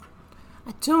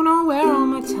I don't know where all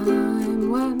my time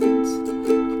went.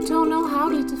 I don't know how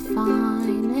to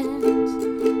define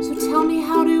it. So tell me,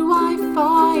 how do I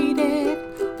fight it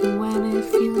when it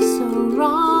feels so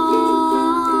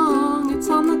wrong? It's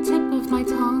on the tip of my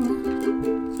tongue.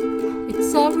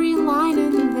 It's every line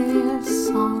in this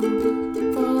song.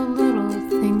 The little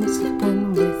things have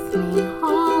been with me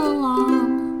all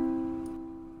along.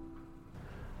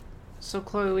 So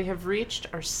Chloe, we have reached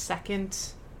our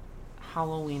second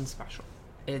Halloween special.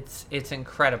 It's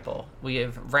incredible. We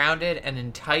have rounded an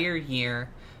entire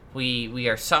year. We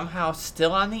are somehow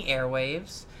still on the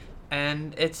airwaves,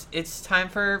 and it's time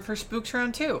for Spooks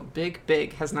Round 2.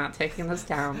 Big has not taken us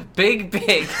down. Big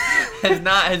has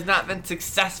not been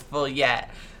successful yet.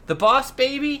 The Boss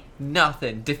Baby,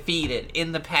 nothing. Defeated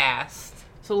in the past.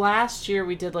 So last year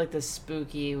we did like this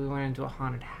spooky. We went into a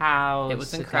haunted house. It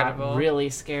was incredible. It got really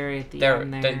scary at the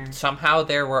end there. Somehow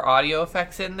there were audio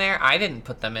effects in there. I didn't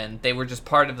put them in. They were just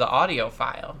part of the audio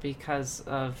file because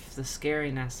of the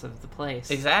scariness of the place.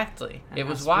 Exactly. And it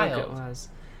was wild. It was.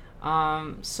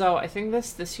 So I think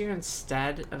this year,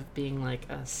 instead of being like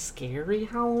a scary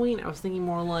Halloween, I was thinking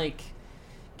more like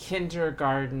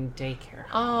kindergarten daycare.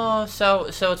 Oh, so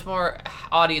it's more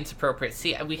audience appropriate.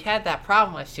 See, we had that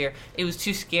problem last year. It was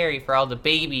too scary for all the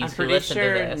babies who listened to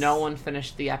this. I'm pretty sure no one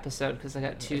finished the episode because I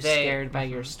got too scared by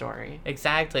your story.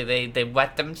 Exactly. They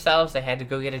wet themselves. They had to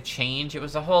go get a change. It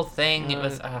was a whole thing. It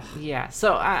was... Yeah,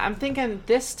 so I'm thinking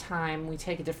this time we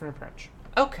take a different approach.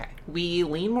 Okay. We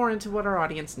lean more into what our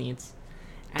audience needs.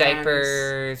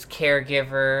 Diapers,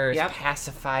 caregivers,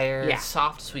 pacifiers,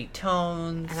 soft, sweet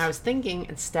tones. And I was thinking,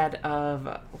 instead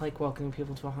of like welcoming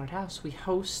people to a haunted house, we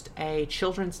host a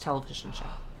children's television show.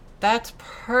 That's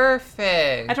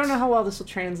perfect. I don't know how well this will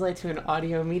translate to an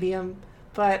audio medium,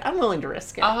 but I'm willing to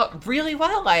risk it. Really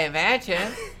well, I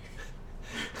imagine.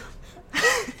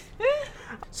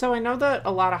 So I know that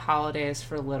a lot of holidays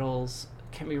for littles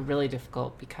can be really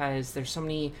difficult because there's so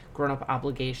many grown-up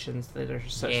obligations that are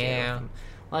associated with them.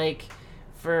 Like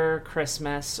for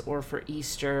Christmas or for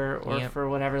Easter or for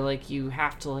whatever, like you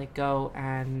have to like go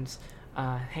and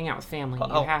hang out with family.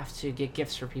 You have to get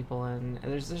gifts for people, and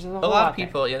there's a lot of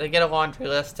people. Yeah, they get a laundry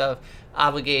list of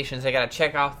obligations. They got to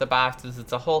check off the boxes.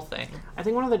 It's a whole thing. I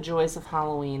think one of the joys of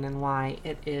Halloween and why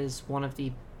it is one of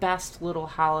the best little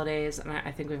holidays, and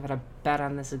I think we've had a bet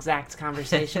on this exact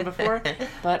conversation before,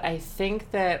 but I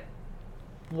think that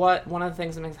one of the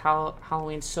things that makes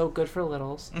Halloween so good for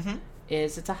littles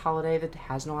is it's a holiday that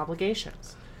has no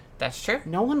obligations. That's true.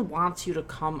 No one wants you to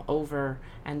come over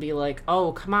and be like,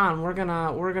 "Oh, come on, we're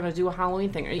gonna do a Halloween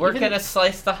thing." We're gonna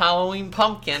slice the Halloween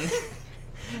pumpkin.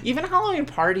 Even Halloween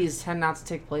parties tend not to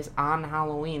take place on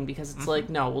Halloween because it's like,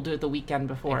 no, we'll do it the weekend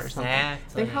before or something. I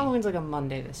think Halloween's like a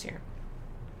Monday this year.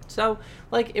 So,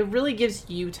 like, it really gives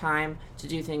you time to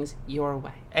do things your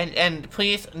way. And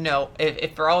please know,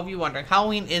 if for all of you wondering,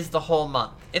 Halloween is the whole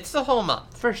month. It's the whole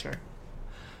month. For sure.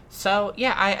 So,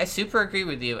 yeah, I super agree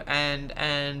with you.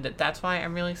 And that's why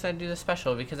I'm really excited to do this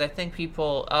special. Because I think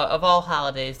people, of all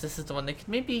holidays, this is the one that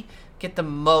can maybe get the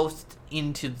most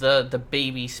into the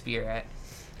baby spirit.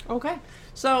 Okay.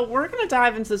 So we're going to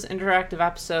dive into this interactive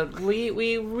episode. We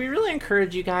really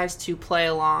encourage you guys to play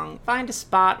along. Find a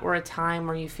spot or a time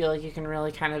where you feel like you can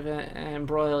really kind of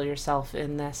embroil yourself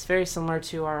in this. Very similar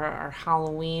to our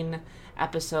Halloween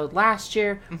episode last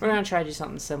year. We're going to try to do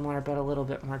something similar, but a little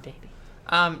bit more baby.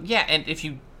 Yeah, and if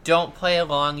you don't play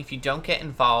along, if you don't get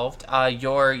involved,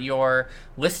 your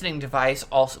listening device,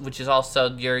 also, which is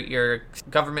also your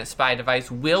government spy device,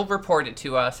 will report it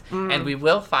to us, and we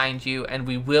will find you, and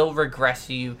we will regress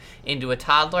you into a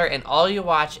toddler, and all you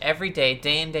watch every day,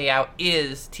 day in, day out,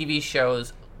 is TV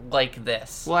shows like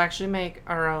this. We'll actually make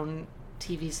our own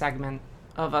TV segment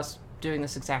of us doing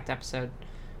this exact episode,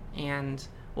 and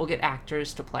we'll get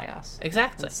actors to play us.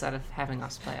 Exactly. Instead of having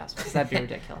us play us, because that'd be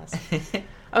ridiculous.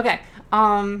 Okay,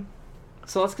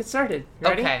 so let's get started. You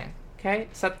ready? Okay,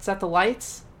 set the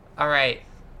lights. All right.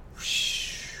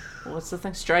 What's the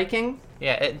thing? Striking?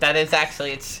 Yeah, that is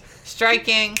actually, it's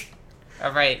striking.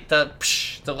 All right, the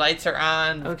lights are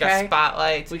on. We've got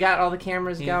spotlights. We got all the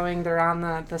cameras going. They're on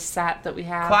the set that we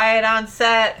have. Quiet on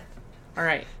set. All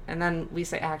right, and then we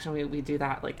say action. We do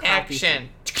that like action.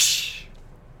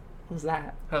 What was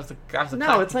that? That was a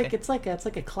no, it's like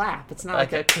a clap. It's not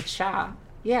like a ka-cha.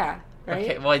 Yeah.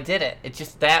 Right? Okay, well, I did it. It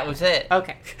just, that was it.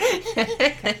 Okay.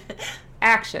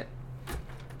 Action.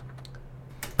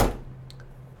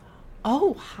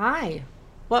 Oh, hi.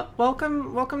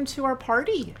 Welcome to our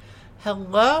party.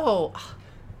 Hello.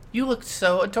 You look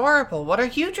so adorable. What are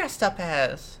you dressed up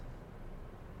as?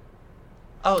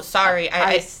 Oh, sorry.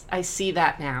 I see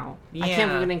that now. Yeah. I can't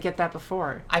believe we didn't get that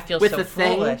before. I feel with so the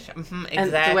foolish. thing, Exactly.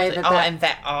 and the way that.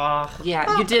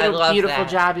 You did a beautiful that.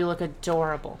 job. You look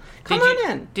adorable. Come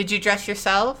on in. Did you dress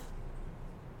yourself?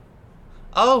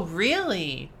 Oh,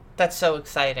 really? That's so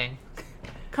exciting.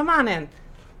 Come on in.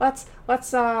 Let's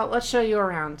show you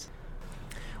around.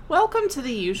 Welcome to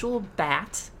the usual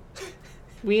BAT.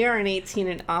 We are an 18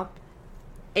 and up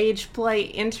age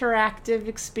play interactive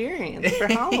experience for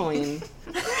Halloween.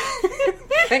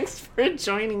 Thanks for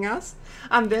joining us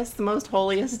on this, the most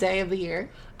holiest day of the year.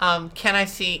 Can I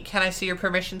see your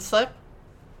permission slip?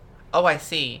 Oh, I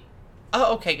see.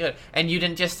 Oh, okay, good. And you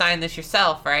didn't just sign this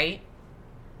yourself, right?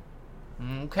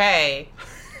 Okay.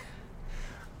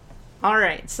 All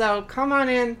right, so come on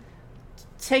in,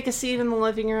 take a seat in the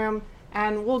living room,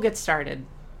 and we'll get started.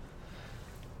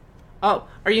 Oh,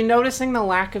 are you noticing the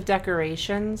lack of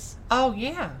decorations? Oh,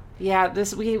 yeah. Yeah,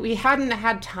 we hadn't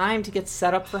had time to get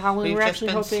set up for Halloween. We're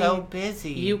actually hoping so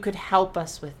busy. You could help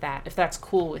us with that, if that's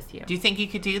cool with you. Do you think you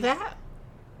could do that?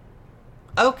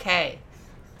 Okay.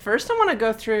 First, I want to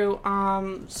go through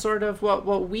sort of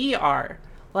what we are.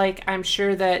 Like, I'm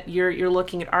sure that you're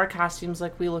looking at our costumes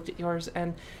like we looked at yours,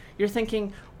 and you're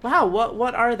thinking, wow,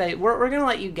 what are they? We're going to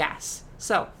let you guess.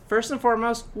 So, first and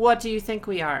foremost, what do you think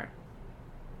we are?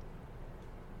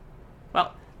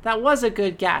 Well, that was a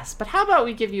good guess, but how about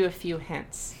we give you a few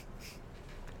hints?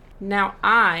 Now,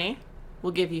 I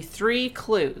will give you 3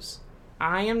 clues.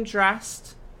 I am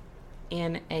dressed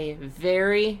in a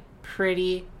very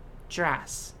pretty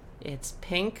dress. It's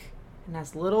pink and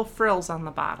has little frills on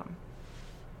the bottom.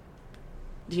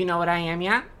 Do you know what I am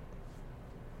yet?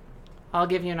 I'll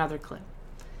give you another clue.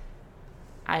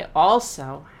 I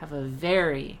also have a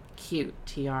very cute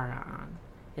tiara on.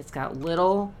 It's got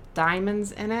little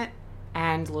diamonds in it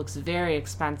and looks very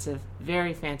expensive,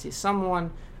 very fancy.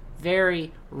 Someone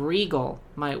very regal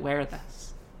might wear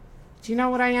this. Do you know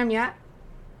what I am yet?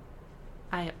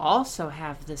 I also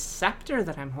have this scepter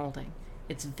that I'm holding.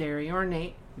 It's very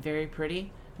ornate, very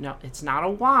pretty. No, it's not a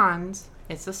wand.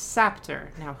 It's a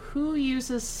scepter. Now, who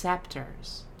uses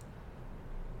scepters?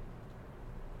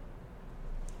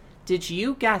 Did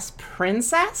you guess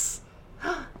princess?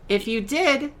 If you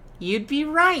did, you'd be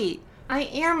right. I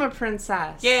am a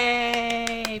princess.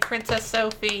 Yay! Princess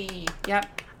Sophie.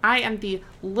 Yep. I am the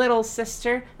little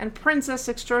sister and princess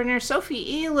extraordinaire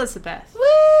Sophie Elizabeth.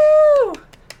 Woo!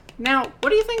 Now, what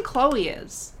do you think Chloe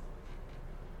is?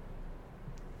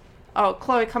 Oh,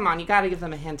 Chloe, come on. You got to give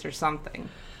them a hint or something.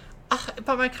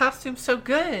 But my costume's so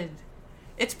good.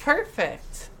 It's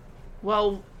perfect.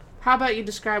 Well, how about you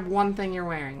describe one thing you're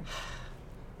wearing?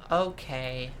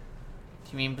 Okay.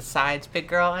 Do you mean besides big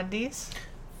girl undies?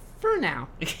 For now.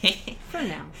 For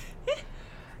now.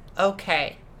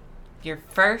 Okay. Your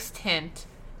first hint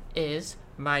is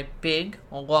my big,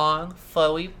 long,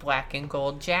 flowy black and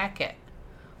gold jacket.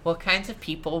 What kinds of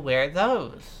people wear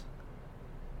those?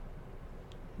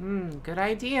 Good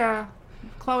idea.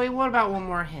 Chloe, what about one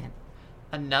more hint?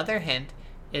 Another hint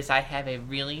is I have a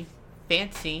really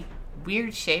fancy,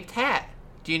 weird-shaped hat.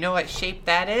 Do you know what shape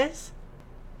that is?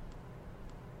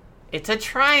 It's a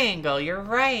triangle, you're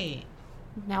right.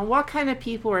 Now, what kind of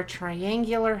people wear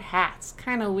triangular hats?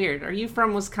 Kind of weird. Are you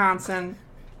from Wisconsin?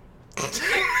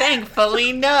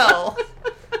 Thankfully, no.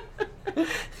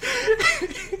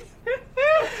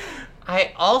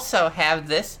 I also have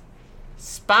this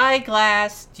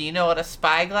spyglass. Do you know what a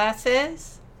spyglass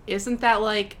is? Isn't that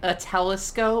like a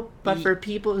telescope, but for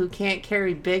people who can't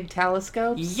carry big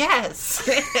telescopes? Yes.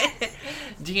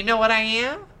 Do you know what I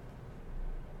am?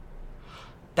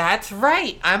 That's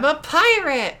right. I'm a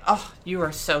pirate. Oh, you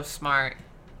are so smart.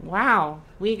 Wow.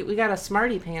 We got a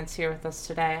smarty pants here with us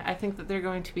today. I think that they're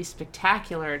going to be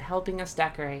spectacular at helping us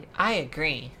decorate. I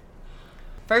agree.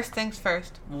 First things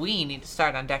first, we need to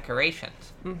start on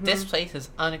decorations. Mm-hmm. This place is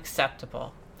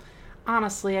unacceptable.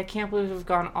 Honestly, I can't believe we've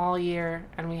gone all year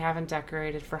and we haven't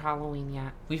decorated for Halloween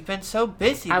yet. We've been so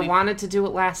busy. I wanted to do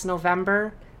it last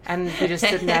November, and we just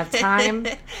didn't have time.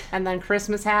 And then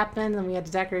Christmas happened, and we had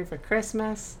to decorate for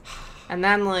Christmas. And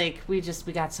then, we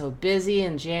got so busy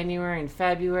in January and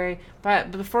February. But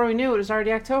before we knew it, was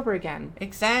already October again.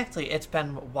 Exactly. It's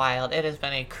been wild. It has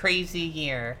been a crazy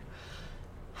year.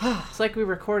 It's like we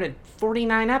recorded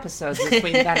 49 episodes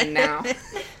between then and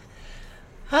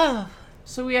now.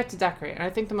 So we have to decorate. And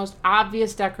I think the most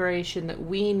obvious decoration that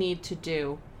we need to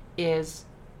do is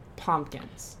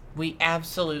pumpkins. We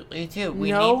absolutely do.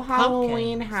 We no need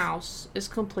Halloween pumpkins. House is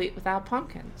complete without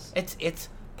pumpkins. It's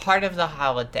part of the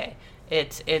holiday.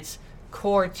 It's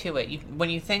core to it. When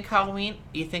you think Halloween,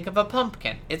 you think of a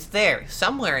pumpkin. It's there.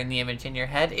 Somewhere in the image in your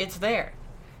head, it's there.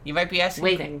 You might be asking...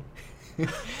 Waiting.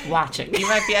 watching. You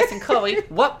might be asking, Chloe,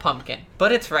 what pumpkin?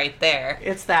 But it's right there.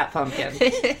 It's that pumpkin.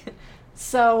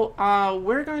 So,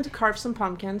 we're going to carve some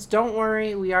pumpkins. Don't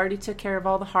worry, we already took care of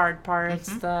all the hard parts.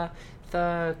 Mm-hmm.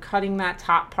 The cutting that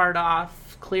top part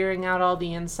off, clearing out all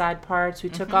the inside parts. We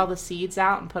took all the seeds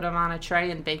out and put them on a tray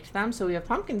and baked them. So we have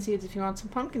pumpkin seeds if you want some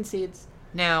pumpkin seeds.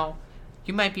 Now,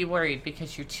 you might be worried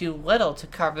because you're too little to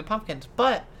carve the pumpkins,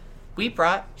 but we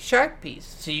brought Sharpies,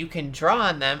 so you can draw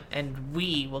on them and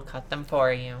we will cut them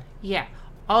for you. Yeah,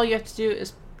 all you have to do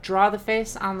is draw the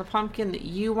face on the pumpkin that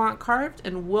you want carved,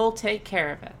 and we'll take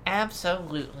care of it.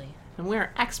 Absolutely. And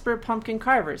we're expert pumpkin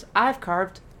carvers. I've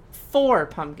carved 4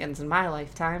 pumpkins in my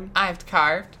lifetime. I've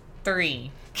carved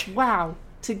 3. Wow.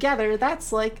 Together,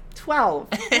 that's like 12.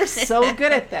 We're so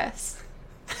good at this.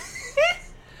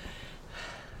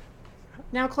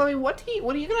 Now, Chloe, what are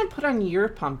you going to put on your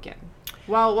pumpkin?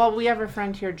 Well, while we have a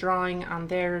friend here drawing on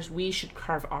theirs, we should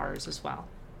carve ours as well.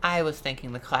 I was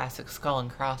thinking the classic skull and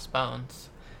crossbones.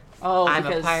 Oh, I'm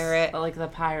a pirate. Like the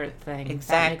pirate thing.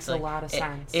 Exactly. That makes a lot of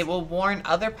sense. It will warn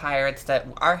other pirates that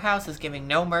our house is giving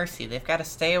no mercy. They've got to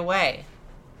stay away.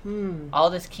 All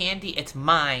this candy, it's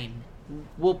mine.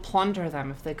 We'll plunder them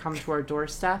if they come to our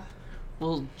doorstep.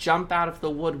 We'll jump out of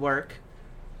the woodwork.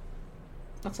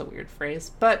 That's a weird phrase.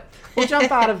 But we'll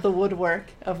jump out of the woodwork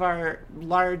of our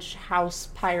large house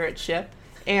pirate ship,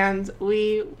 and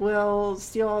we will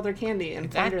steal all their candy and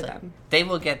plunder them. They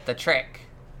will get the trick,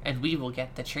 and we will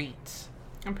get the treats.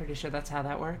 I'm pretty sure that's how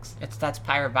that works. That's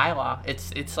pirate bylaw.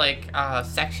 It's like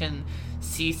section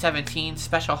C-17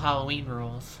 special Halloween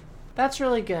rules. That's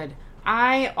really good.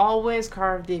 I always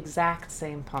carve the exact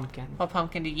same pumpkin. What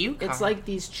pumpkin do you carve? It's like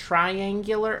these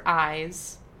triangular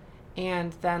eyes,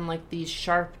 and then like these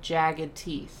sharp, jagged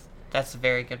teeth. That's a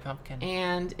very good pumpkin.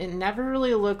 And it never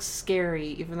really looks scary,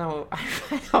 even though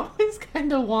I always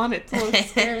kind of want it to look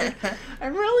scary.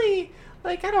 I'm really,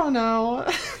 I don't know.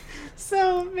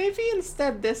 So maybe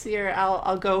instead this year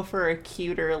I'll go for a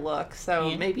cuter look.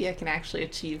 So maybe I can actually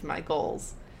achieve my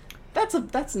goals.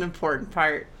 That's an important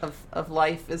part of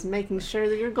life, is making sure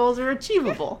that your goals are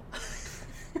achievable.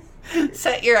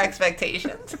 Set your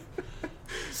expectations.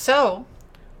 So,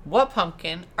 what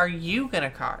pumpkin are you going to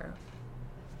carve?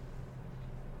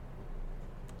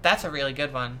 That's a really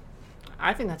good one.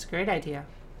 I think that's a great idea.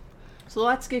 So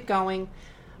let's get going.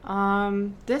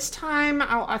 This time,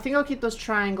 I think I'll keep those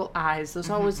triangle eyes. Those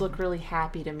always look really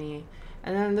happy to me.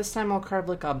 And then this time I'll carve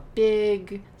like a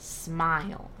big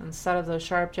smile instead of those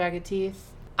sharp, jagged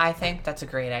teeth. I think that's a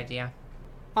great idea.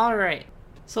 All right.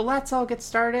 So let's all get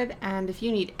started. And if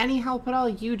you need any help at all,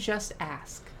 you just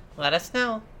ask. Let us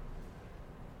know.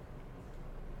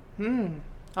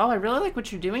 Oh, I really like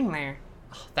what you're doing there.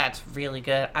 Oh, that's really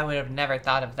good. I would have never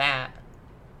thought of that.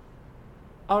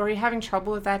 Oh, are you having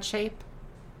trouble with that shape?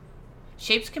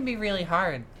 Shapes can be really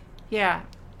hard. Yeah,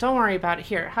 don't worry about it.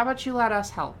 Here, how about you let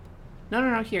us help?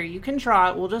 No, here, you can draw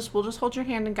it. We'll just hold your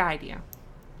hand and guide you.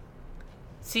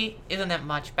 See, isn't that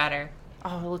much better?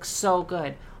 Oh, it looks so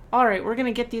good. All right, we're going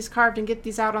to get these carved and get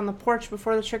these out on the porch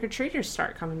before the trick-or-treaters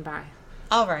start coming by.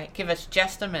 All right, give us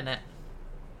just a minute.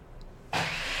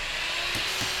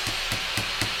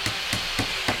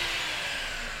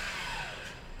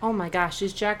 Oh my gosh,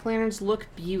 these jack-o'-lanterns look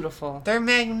beautiful. They're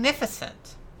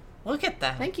magnificent. Look at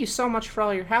them. Thank you so much for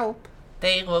all your help.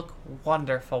 They look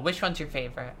wonderful. Which one's your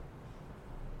favorite?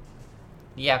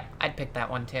 Yep, I'd pick that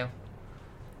one too.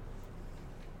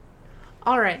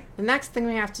 Alright, the next thing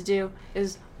we have to do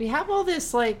is we have all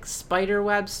this, spider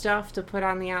web stuff to put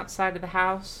on the outside of the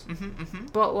house.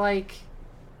 But,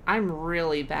 I'm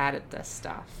really bad at this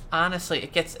stuff. Honestly,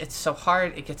 it's so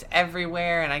hard. It gets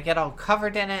everywhere, and I get all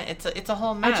covered in it. It's a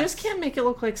whole mess. I just can't make it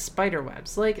look like spider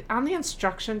webs. On the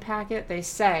instruction packet, they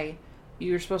say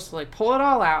you're supposed to, pull it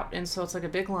all out, and so it's like a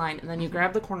big line, and then you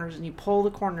grab the corners, and you pull the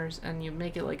corners, and you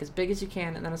make it, as big as you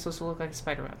can, and then it's supposed to look like a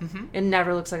spider web. It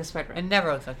never looks like a spider web. It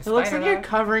never looks like a spider web. It looks like you're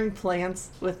covering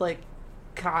plants with,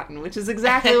 cotton, which is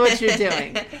exactly what you're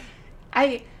doing.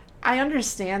 I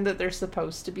understand that they're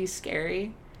supposed to be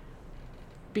scary,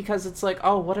 because it's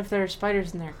oh, what if there are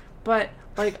spiders in there? But,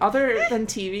 other than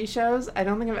TV shows, I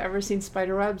don't think I've ever seen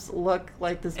spider webs look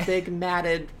like this big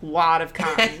matted wad of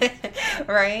cotton.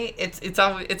 Right? It's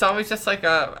always just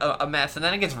a mess, and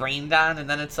then it gets rained on, and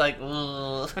then it's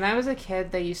ugh. When I was a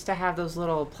kid, they used to have those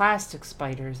little plastic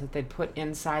spiders that they'd put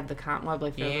inside the cotton web,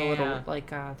 they're the little,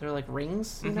 they're like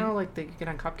rings, you know, that you get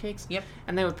on cupcakes. Yep.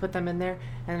 And they would put them in there,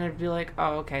 and it'd be oh,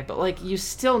 okay. But, you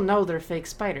still know they're fake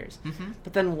spiders.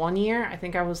 But then one year, I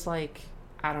think I was, I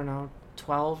don't know,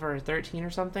 12 or 13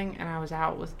 or something, and I was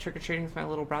out with trick-or-treating with my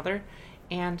little brother,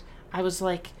 and I was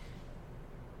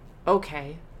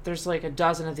okay, there's like a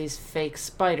dozen of these fake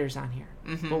spiders on here.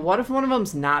 Mm-hmm. But what if one of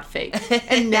them's not fake?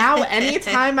 And now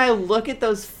anytime I look at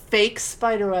those fake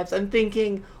spider webs, I'm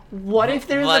thinking, what if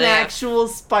there's an actual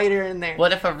spider in there?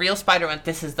 What if a real spider went,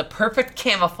 this is the perfect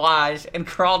camouflage, and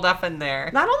crawled up in there?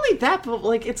 Not only that, but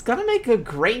like it's gonna make a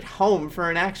great home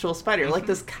for an actual spider. Mm-hmm. Like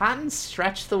this cotton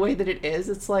stretched the way that it is,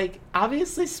 it's like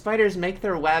obviously spiders make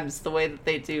their webs the way that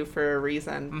they do for a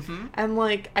reason. Mm-hmm. And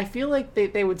like I feel like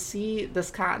they would see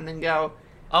this cotton and go,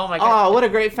 oh my god. Oh, what a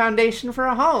great foundation for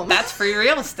a home. That's free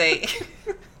real estate.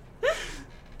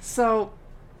 So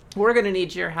we're gonna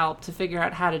need your help to figure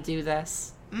out how to do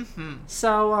this. Mm-hmm.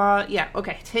 So, yeah,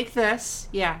 okay, take this.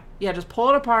 Yeah, just pull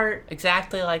it apart.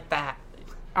 Exactly like that.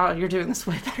 Oh, you're doing this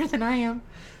way better than I am.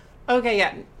 Okay,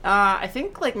 yeah. I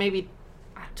think, like, maybe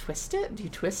twist it? Do you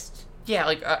twist? Yeah,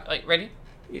 like ready?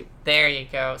 There you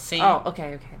go. See? Oh,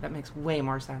 okay, that makes way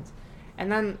more sense. And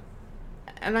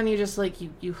then you just, like,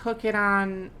 you hook it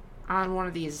on one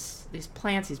of these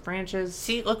plants, these branches.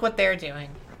 See, look what they're doing.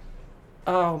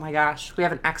 Oh my gosh, we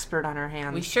have an expert on our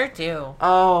hands. We sure do.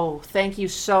 Oh, thank you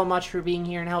so much for being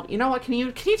here and help. You know what? Can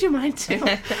you do mine too?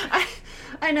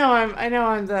 I know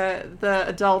I'm the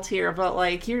adult here, but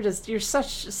like you're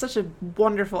such a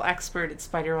wonderful expert at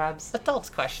spider webs.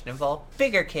 Adult's questionable.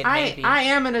 Bigger kid maybe. I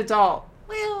am an adult.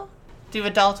 Well, do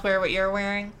adults wear what you're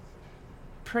wearing?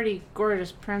 Pretty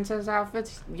gorgeous princess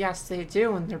outfits. Yes, they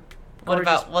do, and they're gorgeous. What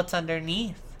about what's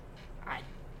underneath?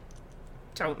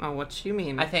 Don't know what you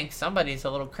mean. I think somebody's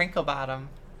a little crinkle bottom.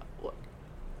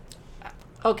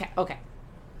 Okay.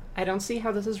 I don't see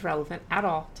how this is relevant at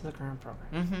all to the current program.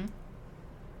 Mm-hmm.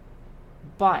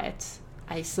 But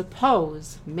I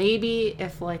suppose maybe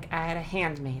if like I had a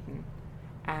handmaiden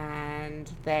and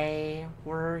they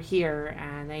were here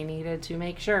and they needed to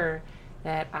make sure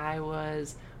that I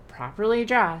was properly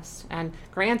dressed, and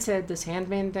granted this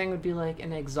handmaiden thing would be like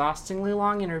an exhaustingly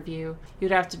long interview.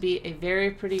 You'd have to be a very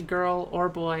pretty girl or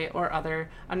boy or other.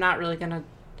 I'm not really gonna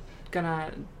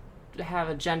have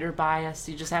a gender bias.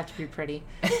 You just have to be pretty.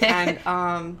 And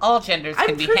all genders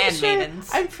can be handmaidens.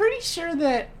 I'm pretty sure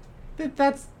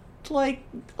that's like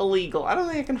illegal. I don't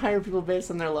think I can hire people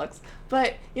based on their looks.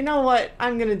 But you know what?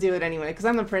 I'm gonna do it anyway because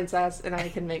I'm the princess and I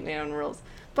can make my own rules.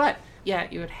 But yeah,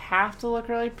 you would have to look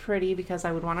really pretty because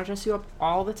I would want to dress you up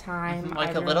all the time. Mm-hmm,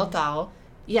 like a little doll.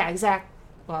 Yeah, exactly.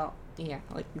 Well, yeah,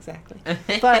 like exactly.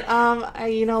 But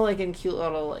like in cute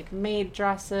little like maid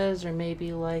dresses, or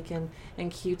maybe like in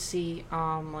cutesy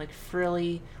like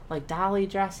frilly like dolly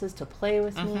dresses to play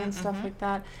with me and stuff like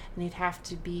that. And you'd have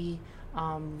to be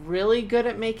really good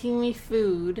at making me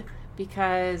food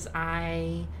because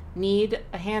I need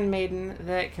a handmaiden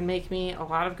that can make me a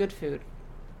lot of good food.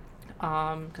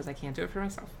 Because I can't do it for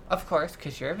myself. Of course,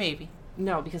 because you're a baby.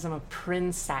 No, because I'm a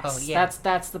princess. Oh, yeah.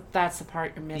 That's the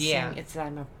part you're missing. Yeah. It's that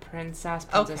I'm a princess.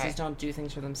 Princesses don't do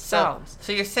things for themselves.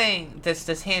 So you're saying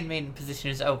this handmaiden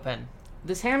position is open?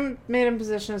 This handmaiden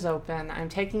position is open. I'm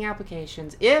taking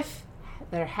applications. If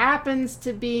there happens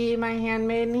to be my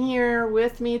handmaiden here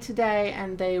with me today,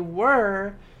 and they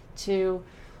were to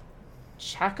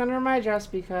check under my dress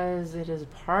because it is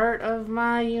part of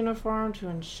my uniform to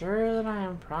ensure that I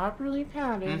am properly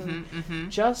padded.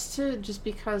 Just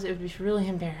because it would be really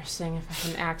embarrassing if I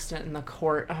had an accident in the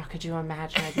court. Oh, could you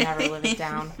imagine? I'd never live it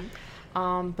down.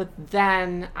 But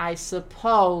then I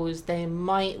suppose they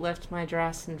might lift my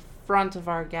dress in front of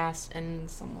our guests, and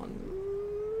someone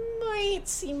might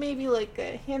see maybe like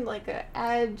a hint, like an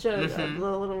edge, a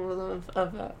little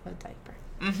of a diaper.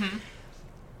 Mm-hmm.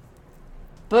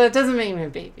 But it doesn't make me a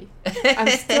baby. I'm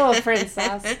still a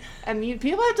princess. And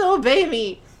people have to obey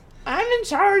me. I'm in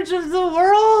charge of the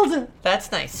world.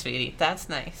 That's nice, sweetie. That's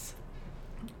nice.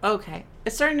 Okay.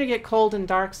 It's starting to get cold and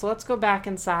dark, so let's go back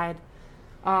inside.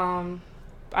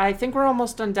 I think we're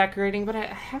almost done decorating, but I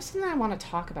have something I want to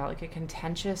talk about, like a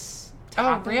contentious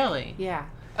topic. Oh, really? Yeah.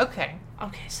 Okay,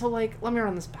 so, like, let me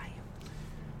run this by you.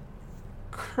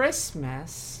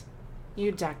 Christmas,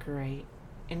 you decorate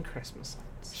in Christmas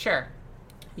lights. Sure.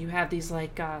 You have these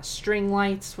like string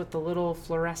lights with the little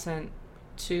fluorescent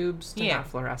tubes. They're not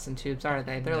fluorescent tubes, are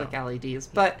they? They're like LEDs.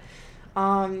 But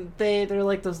they're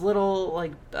like those little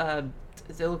like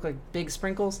they look like big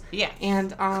sprinkles. Yeah.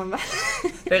 And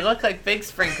they look like big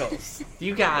sprinkles.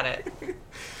 You got it.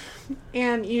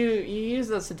 And you use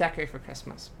those to decorate for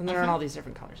Christmas. And they're in all these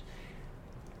different colors.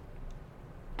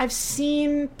 I've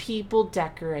seen people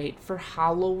decorate for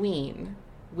Halloween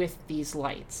with these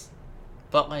lights.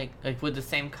 But like with the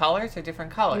same colors or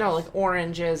different colors? No, like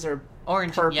oranges or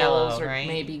orange purples and yellow, or right?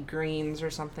 maybe greens or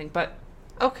something. But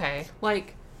okay,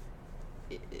 like,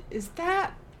 is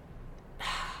that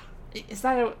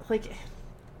like?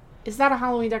 Is that a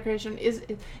Halloween decoration?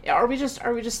 Are we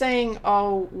just saying,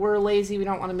 oh, we're lazy, we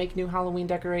don't want to make new Halloween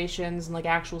decorations and like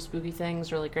actual spooky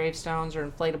things or like gravestones or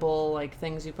inflatable like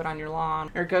things you put on your lawn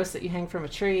or ghosts that you hang from a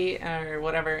tree or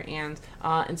whatever, and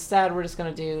instead we're just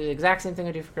gonna do the exact same thing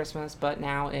we do for Christmas, but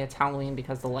now it's Halloween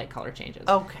because the light color changes.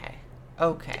 Okay.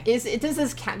 Does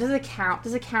it count?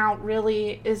 Does it count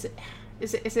really? Is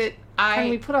it? Can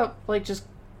we put up like just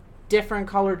different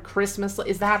colored Christmas?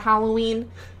 Is that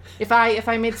Halloween? If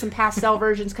I made some pastel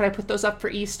versions, could I put those up for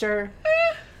Easter?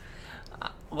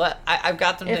 Well, I've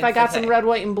got some. If I got some red,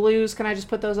 white, and blues, can I just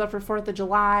put those up for 4th of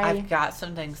July? I've got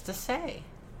some things to say.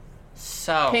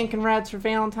 So pink and reds for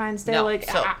Valentine's Day.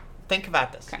 Think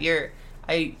about this. Okay.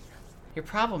 Your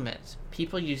problem is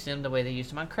people use them the way they use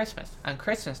them on Christmas. On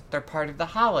Christmas, they're part of the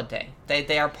holiday.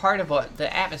 They are part of what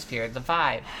the atmosphere, the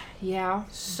vibe. Yeah.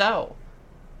 So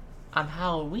on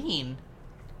Halloween,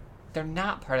 they're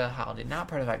not part of the holiday, not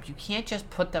part of the vibe. You can't just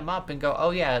put them up and go, oh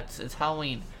yeah, it's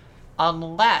Halloween,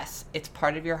 unless it's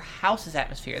part of your house's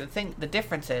atmosphere. The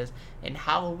difference is in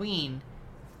Halloween,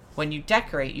 when you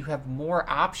decorate, you have more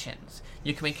options.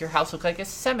 You can make your house look like a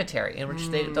cemetery, in which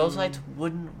those lights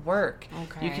wouldn't work.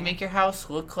 Okay. You can make your house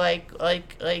look like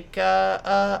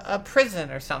a prison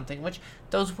or something, which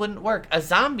those wouldn't work. A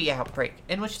zombie outbreak,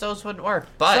 in which those wouldn't work.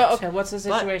 But what's the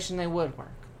situation they would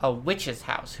work? A witch's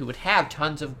house who would have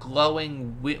tons of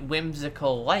glowing,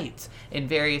 whimsical lights in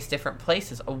various different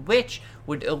places. A witch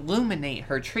would illuminate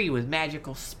her tree with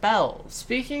magical spells.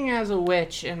 Speaking as a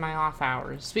witch in my off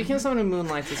hours, speaking of someone who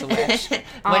moonlights as a witch.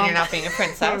 When you're not being a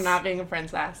princess. When I'm not being a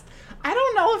princess. I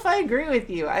don't know if I agree with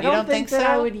you. I don't think that so?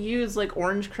 I would use like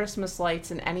orange Christmas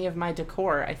lights in any of my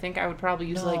decor. I think I would probably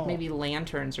use like maybe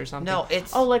lanterns or something. No,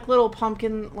 it's... Oh, like little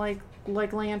pumpkin like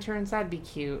lanterns. That'd be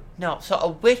cute. No, so a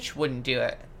witch wouldn't do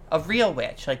it. A real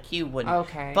witch, like you wouldn't.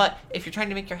 Okay. But if you're trying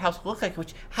to make your house look like a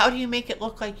witch, how do you make it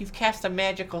look like you've cast a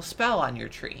magical spell on your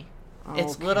tree? Okay.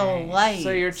 It's little lights.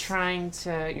 So you're trying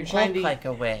to look like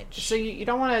a witch. So you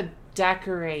don't want to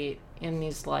decorate in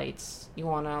these lights. You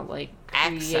want to like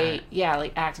create,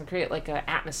 create like an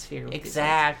atmosphere.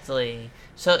 Exactly.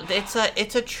 So it's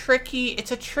a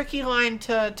tricky line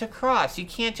to cross. You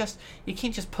can't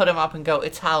just put them up and go,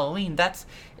 it's Halloween.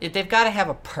 They've got to have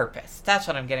a purpose. That's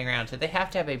what I'm getting around to. They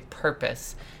have to have a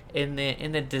purpose in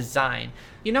the design.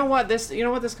 You know what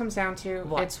this comes down to?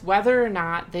 What? It's whether or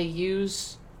not they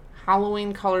use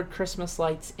Halloween colored Christmas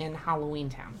lights in Halloween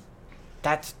Town.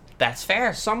 That's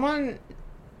fair. Someone,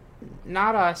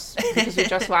 not us, because we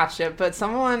just watched it, but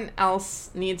someone else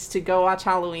needs to go watch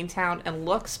Halloween Town and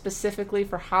look specifically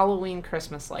for Halloween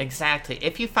Christmas lights. Exactly.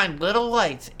 If you find little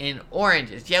lights in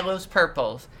oranges, yellows,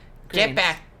 purples, greens. Get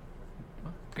back.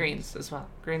 Greens as well.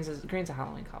 Greens a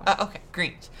Halloween color. Okay,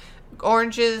 greens.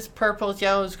 Oranges, purples,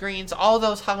 yellows, greens, all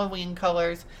those Halloween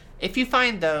colors. If you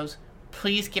find those,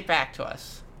 please get back to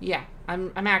us. Yeah,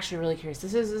 I'm actually really curious.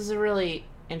 This is a really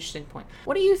interesting point.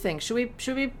 What do you think? Should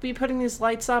we be putting these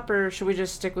lights up, or should we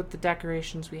just stick with the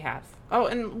decorations we have? Oh,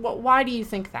 and why do you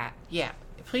think that? Yeah,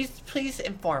 please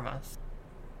inform us.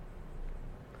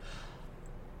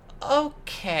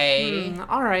 Okay.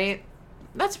 All right.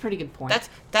 That's a pretty good point.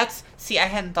 See, I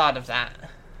hadn't thought of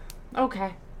that.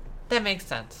 Okay. That makes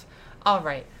sense. All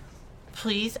right.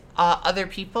 Please, other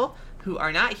people who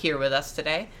are not here with us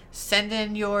today, send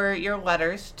in your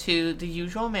letters to the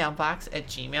usual mailbox at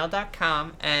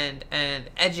gmail.com and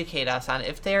educate us on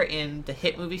if they're in the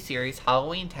hit movie series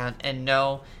Halloween Town. And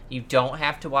no, you don't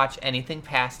have to watch anything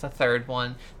past the third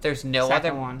one. There's no Second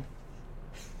other one.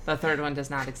 The third one does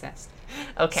not exist.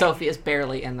 Okay. Sophie is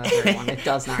barely in the third one. It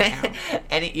does not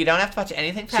count. You don't have to watch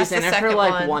anything past the second one. She's in it for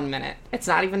like 1 minute. It's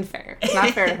not even fair. It's not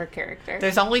fair to her character.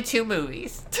 There's only 2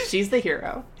 movies. She's the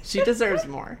hero. She deserves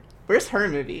more. Where's her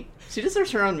movie? She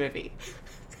deserves her own movie.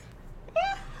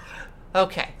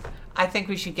 Okay. I think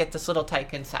we should get this little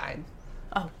tyke inside.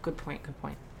 Oh, good point.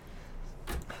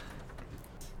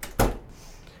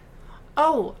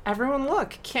 Oh, everyone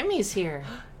look. Kimmy's here.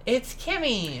 It's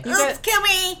Kimmy. It's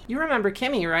Kimmy. You remember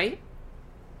Kimmy, right?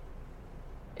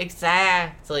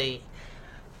 Exactly.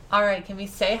 All right, Kimmy,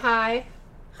 say hi.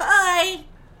 Hi.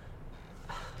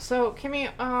 So,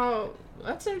 Kimmy,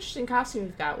 that's an interesting costume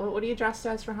you've got. What are you dressed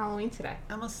as for Halloween today?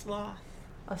 I'm a sloth.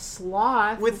 A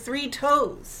sloth? With 3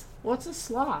 toes. What's a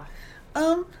sloth?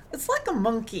 It's like a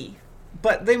monkey,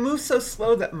 but they move so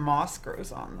slow that moss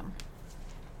grows on them.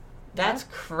 That's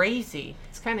crazy.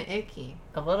 It's kind of icky.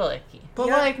 A little icky. But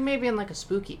Yeah. like maybe in like a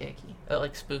spooky icky.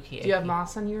 Like spooky icky. Do you have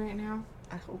moss on you right now?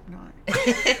 I hope not.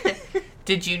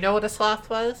 Did you know what a sloth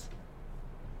was?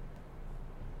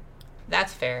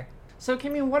 That's fair. So,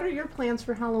 Kimmy, what are your plans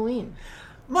for Halloween?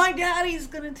 My daddy's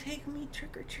gonna take me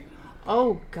trick-or-treating.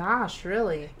 Oh, gosh,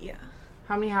 really? Yeah.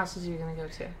 How many houses are you going to go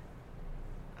to?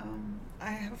 I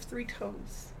have 3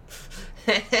 toes.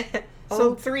 Oh.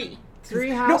 So 3. 3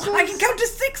 No, houses? I can count to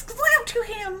 6 because I have 2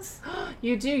 hands.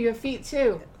 You do. You have feet,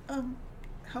 too.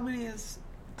 How many is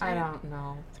 3? I don't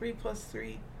know. 3 plus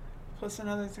 3 plus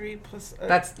another 3 plus...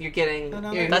 You're getting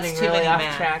Another- That's too really many off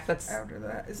math. track. That's After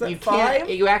that. Is that you 5?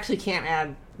 You actually can't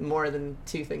add more than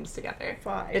 2 things together.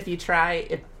 5. If you try,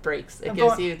 it breaks. It I'm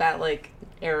gives going- you that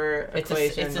error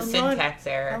equation. It's a I'm going- syntax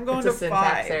error. I'm going It's a to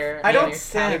syntax 5. error I on don't your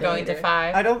sin. You're going to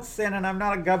 5? I don't sin, and I'm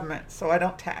not a government, so I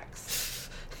don't tax.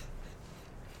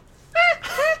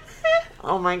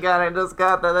 Oh my god, I just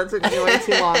got that. That took me way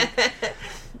too long.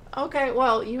 Okay,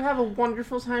 well, you have a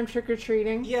wonderful time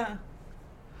trick-or-treating. Yeah.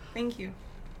 Thank you.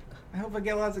 I hope I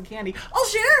get lots of candy. I'll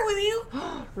share it with you.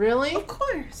 Really? Of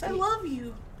course. I love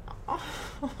you.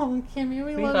 Oh, Kimmy,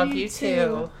 we We love you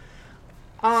too.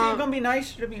 So you're gonna be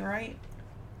nice to me, right?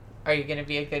 Are you going to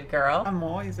be a good girl? I'm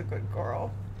always a good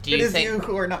girl. Do It you is think you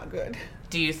who are not good.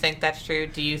 Do you think that's true?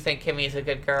 Do you think Kimmy's a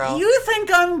good girl? You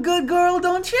think I'm a good girl,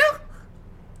 don't you?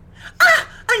 Ah!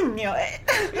 I knew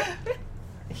it.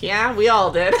 Yeah, we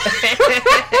all did.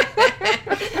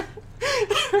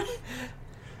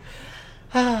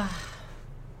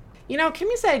 You know,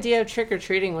 Kimmy's idea of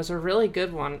trick-or-treating was a really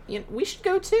good one. We should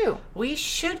go too. We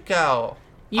should go.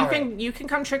 You All can right. you can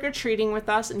come trick-or-treating with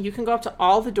us, and you can go up to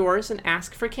all the doors and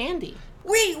ask for candy.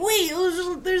 Wait,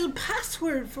 there's a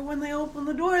password for when they open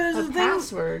the door. There's A a thing.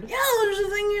 password? Yeah, there's a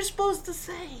thing you're supposed to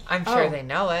say. I'm sure Oh. they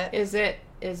know it. Is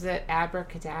it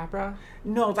abracadabra?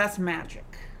 No, that's magic.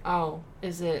 Oh,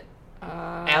 is it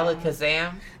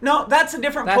Alakazam. No, that's a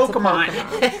different That's a Pokemon.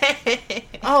 Pokemon.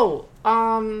 Oh,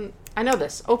 I know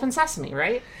this. Open Sesame,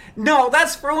 right? No,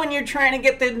 that's for when you're trying to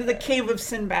get into the cave of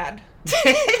Sinbad.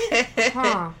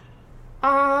 Huh.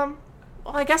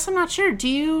 Well, I guess I'm not sure. Do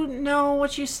you know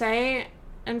what you say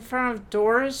in front of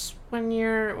doors when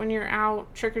you're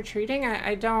out trick or treating?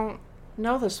 I don't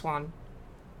know this one.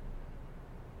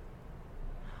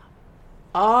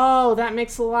 Oh, that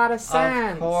makes a lot of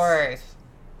sense. Of course.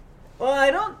 Well,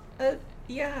 I don't.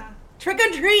 Yeah. Trick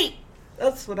or treat.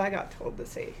 That's what I got told to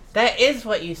say. That is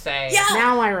what you say. Yeah.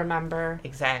 Now I remember.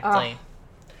 Exactly.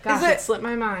 Gosh, Is it- it slipped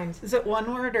my mind. Is it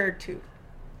 1 word or 2?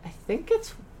 I think it's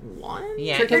 1.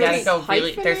 Yeah, Trick you or gotta treat go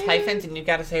really. There's hyphenated? hyphens, and you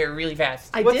gotta say it really fast.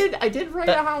 I did write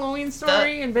the- a Halloween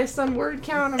story, and based on word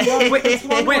count, I'm going with this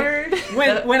one word.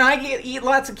 When I eat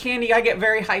lots of candy, I get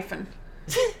very hyphen.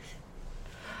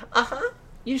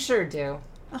 You sure do.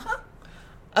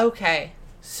 Okay,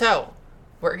 so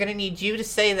we're gonna need you to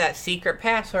say that secret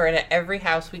password at every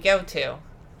house we go to.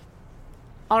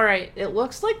 All right, it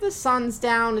looks like the sun's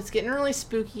down. It's getting really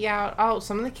spooky out. Oh,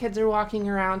 some of the kids are walking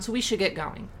around, so we should get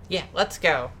going. Yeah, let's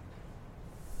go.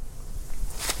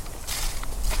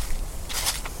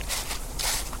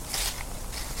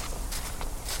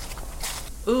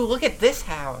 Ooh, look at this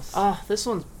house. Oh, this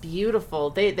one's beautiful.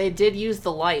 They did use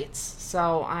the lights,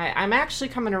 so I'm actually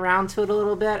coming around to it a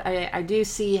little bit. I do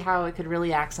see how it could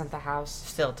really accent the house.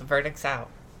 Still, the verdict's out.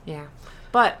 Yeah.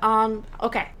 But,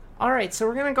 okay. All right, so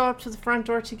we're going to go up to the front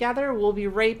door together. We'll be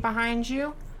right behind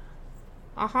you.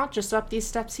 Just up these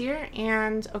steps here.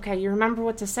 And, okay, you remember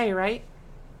what to say, right?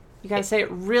 You got to say it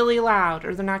really loud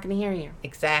or they're not going to hear you.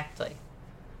 Exactly.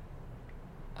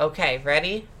 Okay,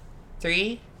 ready?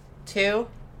 3, 2.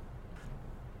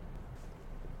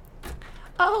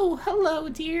 Oh, hello,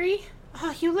 dearie.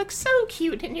 Oh, you look so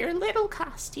cute in your little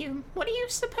costume. What are you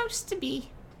supposed to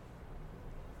be?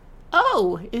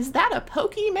 Oh, is that a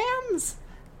Pokemans?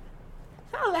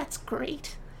 Oh, that's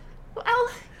great.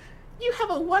 Well, you have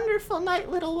a wonderful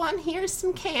night, little one. Here's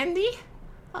some candy.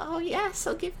 Oh, yes,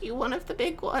 I'll give you one of the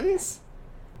big ones.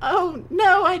 Oh,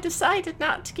 no, I decided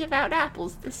not to give out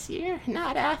apples this year.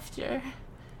 Not after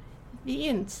the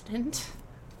incident.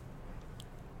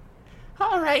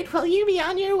 All right, well, you be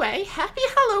on your way. Happy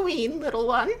Halloween, little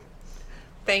one.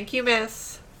 Thank you,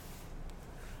 miss.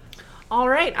 All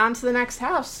right, on to the next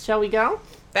house. Shall we go?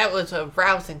 That was a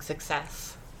rousing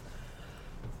success.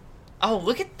 Oh,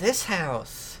 look at this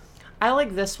house. I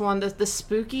like this one. The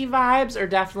spooky vibes are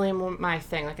definitely my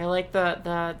thing. Like I like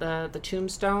the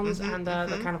tombstones and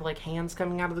the kind of like hands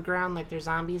coming out of the ground, like they're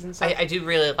zombies and stuff. I do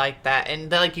really like that,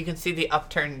 and like you can see the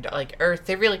upturned like earth.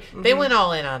 They really they went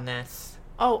all in on this.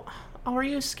 Oh, are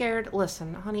you scared?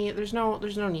 Listen, honey, there's no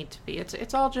need to be.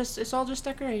 It's all just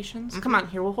decorations. Come on,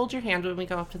 here, we'll hold your hand when we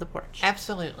go up to the porch.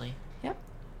 Absolutely. Yep.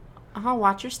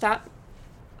 Watch your step.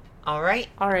 All right.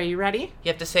 All right, you ready? You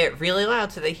have to say it really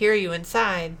loud so they hear you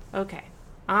inside. Okay.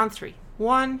 On 3.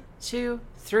 1, 2,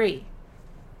 3.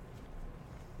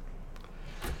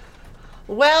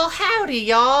 Well, howdy,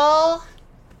 y'all.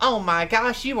 Oh my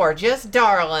gosh, you are just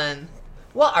darling.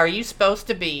 What are you supposed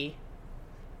to be?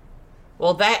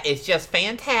 Well, that is just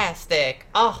fantastic.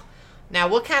 Oh, now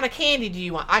what kind of candy do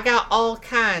you want? I got all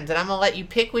kinds, and I'm gonna let you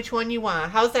pick which one you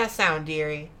want. How's that sound,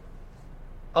 dearie?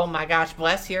 Oh my gosh,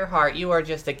 bless your heart. You are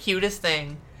just the cutest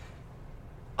thing.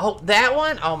 Oh, that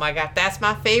one? Oh my gosh, that's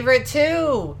my favorite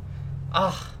too.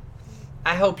 Oh,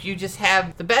 I hope you just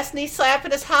have the best knee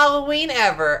slappingest Halloween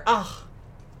ever. Oh,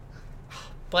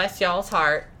 bless y'all's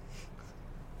heart.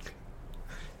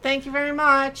 Thank you very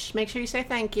much. Make sure you say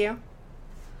thank you.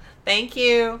 Thank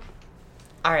you.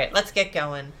 All right, let's get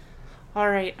going. All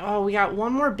right. Oh, we got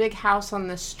one more big house on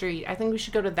this street. I think we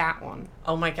should go to that one.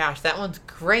 Oh my gosh, that one's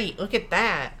great. Look at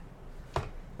that.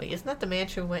 Wait, isn't that the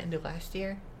mansion we went into last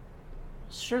year?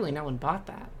 Surely no one bought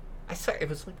that. I swear it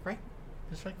was like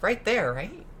right there,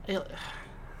 right?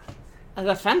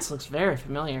 The fence looks very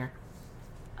familiar.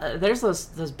 There's those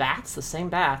bats, the same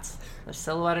bats. They're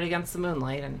silhouetted against the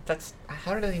moonlight, and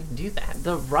how did they even do that?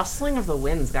 the rustling of the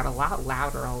winds got a lot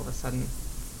louder all of a sudden.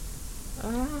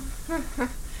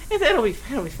 It'll be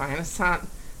fine. It's not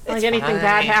like anything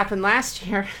bad happened last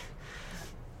year.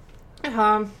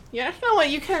 Yeah, you know what?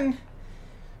 You can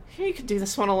do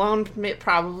this one alone.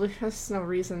 Probably. There's no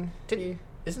reason.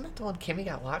 Isn't that the one Kimmy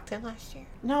got locked in last year?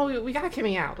 No, we got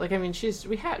Kimmy out. Like, I mean, she's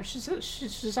out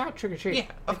trick or treat. Yeah,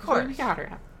 of course. We got her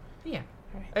out. Yeah.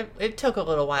 Right. It took a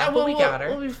little while, but we got her.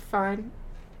 We'll be fine.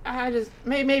 I just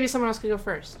maybe someone else could go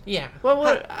first. Yeah.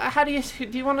 Well, how do you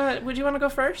would you want to go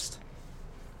first?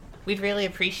 We'd really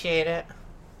appreciate it.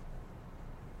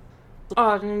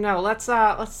 Oh no,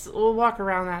 we'll walk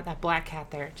around that black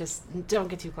cat there. Just don't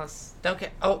get too close. Don't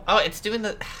get it's doing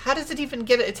how does it even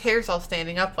get its hairs all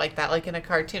standing up like that, like in a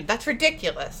cartoon? That's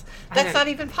ridiculous. That's not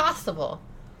even possible.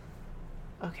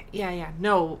 Okay, yeah.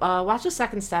 No, watch the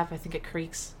second step. I think it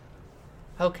creaks.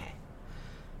 Okay.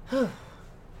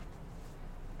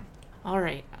 All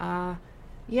right.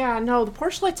 Yeah, no, the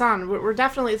porch light's on. We're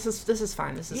definitely this is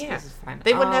fine. This is fine.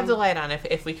 They wouldn't have the light on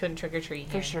if we couldn't trick or treat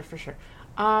here. For sure.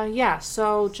 Yeah,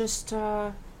 so just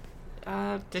yell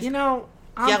it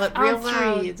real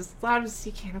loud. As loud as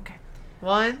you can. Okay.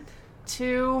 1,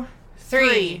 2,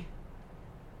 3.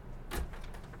 Oh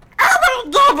my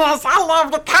goodness, I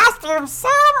love the costume so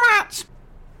much.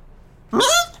 Me?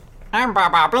 I'm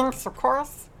Baba Binks, of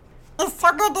course. It's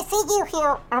so good to see you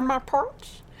here on my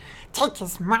porch. Take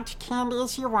as much candy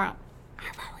as you want.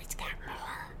 I've always got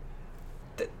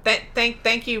more.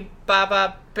 Thank you,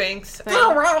 Baba Binks.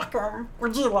 You're welcome.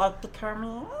 Would you like to come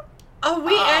in? Oh,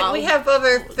 we have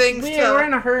other things we're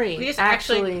in a hurry. We just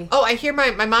actually. Oh, I hear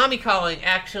my mommy calling.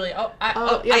 Actually,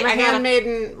 my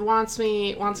handmaiden wants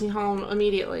me home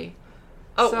immediately.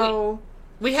 Oh, so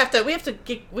we have to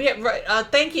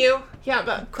thank you. Yeah,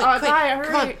 but quick, hurry.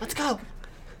 Come on, let's go.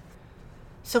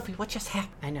 Sophie, what just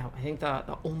happened? I know. I think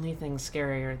the only thing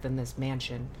scarier than this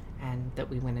mansion and that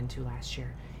we went into last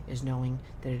year is knowing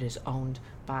that it is owned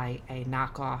by a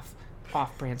knockoff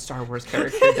off-brand Star Wars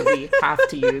character that we have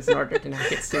to use in order to not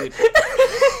get sued.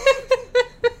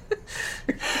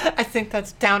 I think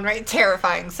that's downright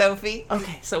terrifying, Sophie.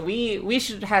 Okay, so we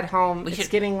should head home. It's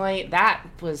getting late. That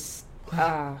was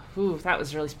that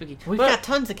was really spooky. We've got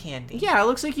tons of candy. Yeah, it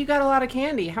looks like you got a lot of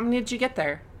candy. How many did you get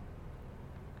there?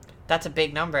 That's a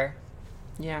big number.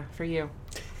 Yeah, for you.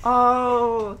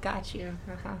 Oh, got you.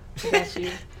 I got you.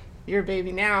 You're a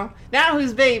baby now. Now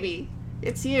who's baby?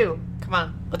 It's you. Come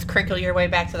on, let's crinkle your way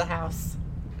back to the house.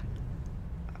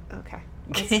 Okay.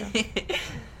 Let's go.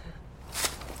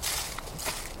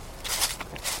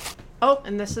 Oh,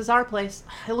 and this is our place.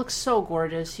 It looks so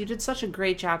gorgeous. You did such a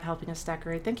great job helping us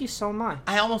decorate. Thank you so much.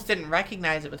 I almost didn't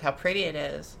recognize it with how pretty it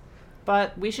is.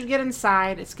 But we should get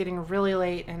inside. It's getting really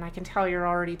late, and I can tell you're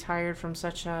already tired from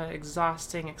such a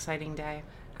exhausting, exciting day.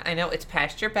 I know it's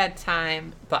past your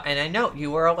bedtime, and I know you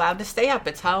were allowed to stay up.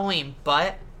 It's Halloween,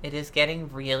 but it is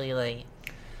getting really late.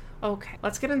 Okay,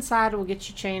 let's get inside. We'll get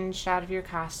you changed out of your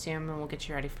costume, and we'll get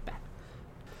you ready for bed.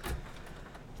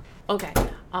 Okay,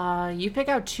 you pick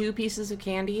out 2 pieces of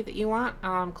candy that you want.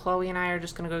 Chloe and I are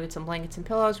just going to go get some blankets and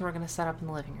pillows, and we're going to set up in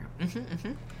the living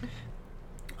room.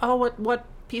 Oh, what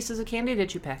pieces of candy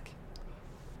did you pick?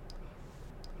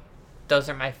 Those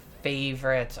are my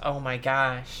favorites. Oh my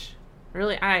gosh.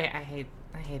 Really? I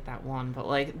hate that one, but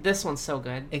like this one's so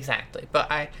good. Exactly.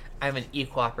 But I'm an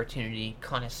equal opportunity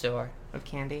connoisseur of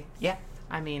candy. Yeah.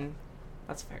 I mean,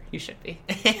 that's fair. You should be.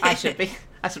 I should be.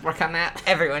 I should work on that.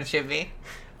 Everyone should be.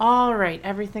 All right,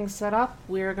 everything's set up.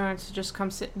 We're going to just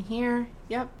come sit in here.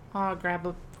 Yep. Grab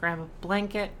a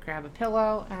blanket, grab a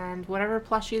pillow, and whatever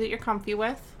plushie that you're comfy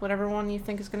with, whatever one you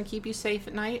think is going to keep you safe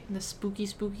at night, this spooky,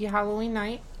 spooky Halloween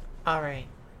night. All right.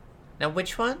 Now,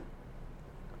 which one?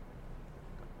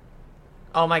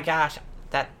 Oh my gosh,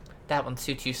 that one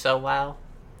suits you so well.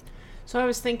 So I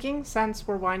was thinking, since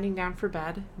we're winding down for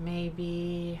bed,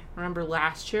 maybe remember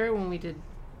last year when we did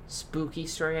spooky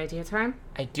story idea time?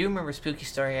 I do remember spooky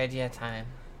story idea time.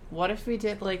 What if we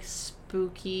did like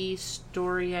spooky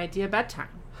story idea bedtime?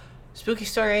 Spooky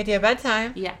story idea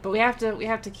bedtime. Yeah, but we have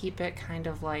to keep it kind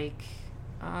of like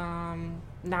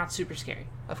not super scary.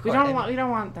 Of We course. don't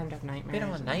want them to have nightmares. We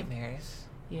don't want nightmares.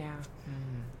 Yeah.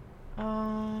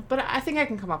 Hmm. But I think I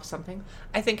can come up with something.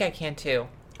 I think I can too.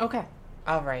 Okay.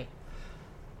 All right.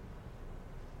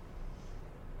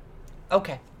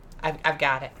 Okay, I've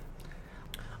got it.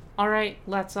 All right,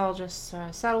 let's all just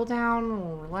settle down.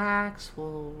 We'll relax.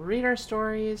 We'll read our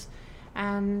stories,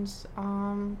 and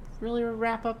really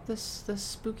wrap up this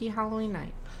spooky Halloween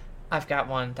night. I've got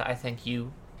one that I think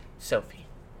you, Sophie,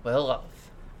 will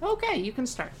love. Okay, you can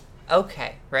start.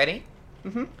 Okay, ready?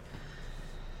 Mm-hmm.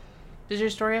 Does your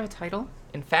story have a title?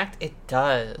 In fact, it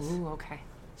does. Ooh, okay.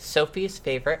 Sophie's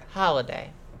favorite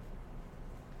holiday.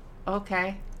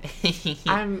 Okay.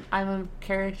 I'm a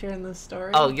character in this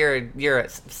story. Oh, you're a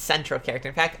central character.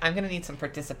 In fact, I'm gonna need some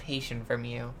participation from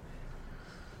you.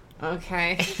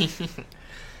 Okay.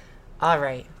 All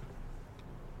right.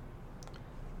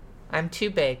 I'm too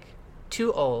big,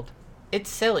 too old. It's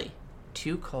silly,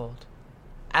 too cold.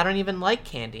 I don't even like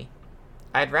candy.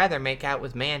 I'd rather make out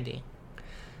with Mandy.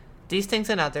 These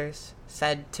things and others,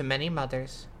 said to many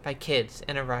mothers by kids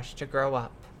in a rush to grow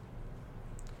up.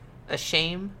 A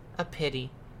shame, a pity,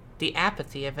 the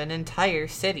apathy of an entire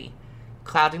city,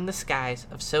 clouding the skies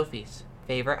of Sophie's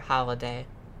favorite holiday.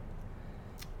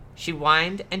 She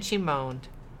whined and she moaned,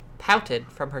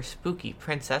 pouted from her spooky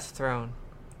princess throne.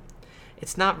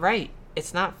 It's not right,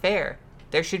 it's not fair,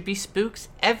 there should be spooks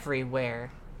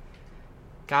everywhere.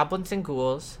 Goblins and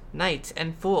ghouls, knights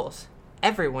and fools,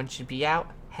 everyone should be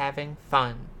out having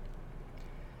fun.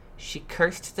 She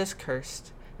cursed this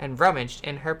cursed and rummaged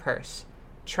in her purse,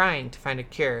 trying to find a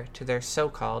cure to their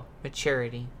so-called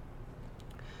maturity.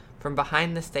 From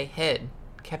behind this they hid,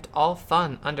 kept all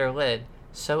fun under lid,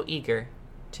 so eager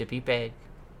to be big.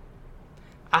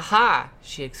 Aha!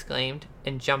 She exclaimed,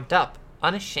 and jumped up,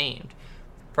 unashamed,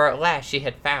 for at last she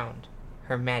had found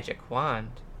her magic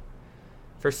wand.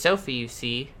 For Sophie, you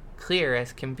see, clear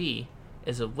as can be,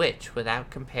 is a witch without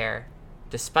compare,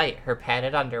 despite her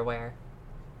padded underwear.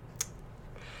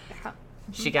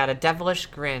 She got a devilish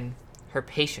grin, her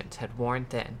patience had worn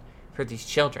thin, for these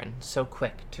children so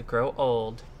quick to grow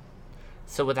old.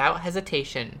 So without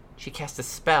hesitation, she cast a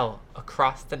spell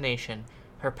across the nation,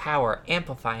 her power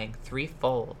amplifying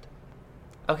threefold.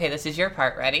 Okay, this is your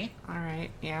part. Ready? All right.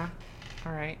 Yeah.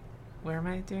 All right. Where am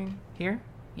I doing? Here?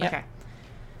 Yep. Okay.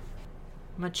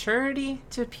 Maturity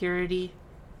to purity,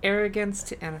 arrogance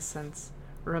to innocence.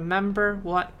 Remember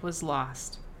what was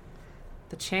lost.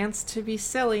 The chance to be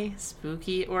silly,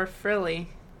 spooky, or frilly,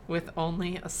 with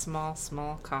only a small,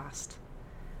 small cost.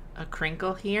 A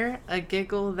crinkle here, a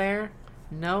giggle there,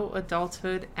 no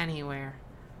adulthood anywhere.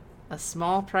 A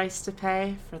small price to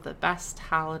pay for the best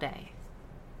holiday.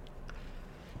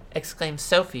 Exclaimed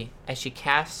Sophie as she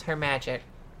cast her magic.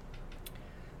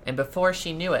 And before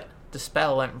she knew it, the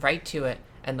spell went right to it,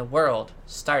 and the world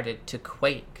started to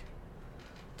quake.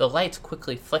 The lights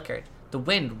quickly flickered, the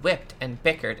wind whipped and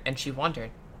bickered, and she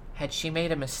wondered, had she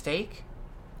made a mistake?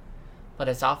 But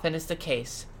as often is the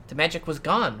case, the magic was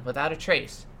gone without a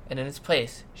trace, and in its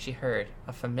place she heard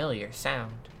a familiar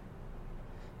sound.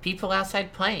 People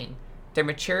outside playing, their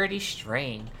maturity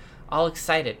straying, all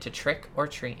excited to trick or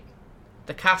treat.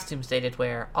 The costumes they did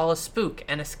wear, all a spook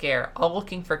and a scare, all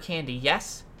looking for candy,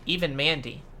 yes, even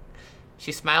Mandy.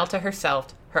 She smiled to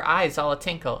herself, her eyes all a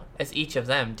tinkle, as each of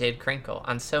them did crinkle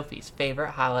on Sophie's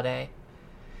favorite holiday.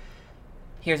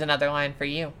 Here's another line for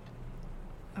you.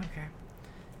 Okay.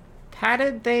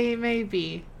 Padded they may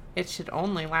be, it should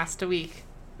only last a week,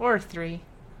 or 3.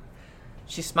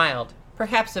 She smiled,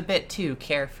 perhaps a bit too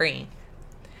carefree,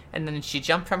 and then she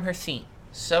jumped from her seat,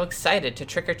 so excited to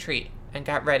trick or treat, and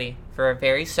got ready for a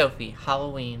very Sophie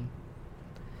Halloween.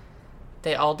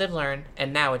 They all did learn,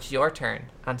 and now it's your turn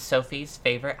on Sophie's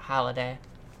favorite holiday.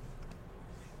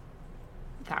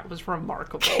 That was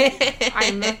remarkable.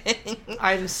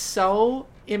 I'm so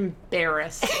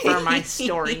embarrassed for my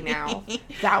story now.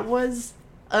 That was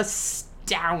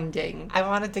astounding. I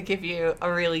wanted to give you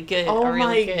a really good, Oh a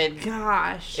really my good.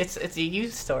 gosh. It's a you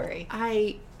story.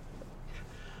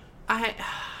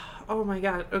 Oh my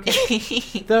god. Okay.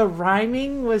 The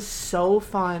rhyming was so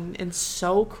fun and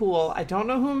so cool. I don't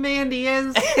know who Mandy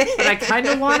is, but I kind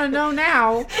of want to know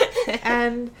now.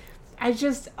 And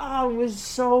it was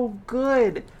so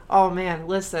good. Oh man,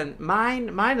 listen, mine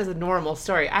is a normal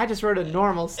story. I just wrote a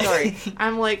normal story.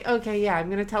 I'm like, okay, yeah, I'm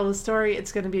gonna tell the story.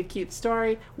 It's gonna be a cute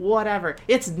story. Whatever.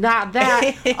 It's not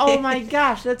that. Oh my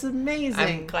gosh, that's amazing.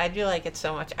 I'm glad you like it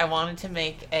so much. I wanted to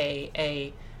make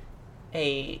a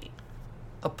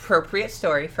appropriate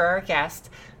story for our guest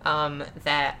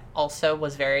that also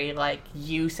was very like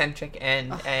you centric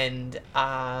and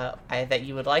that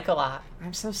you would like a lot.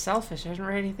 I'm so selfish. I didn't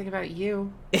write anything about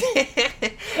you.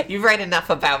 You write enough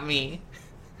about me.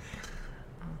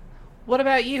 What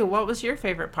about you? What was your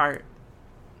favorite part?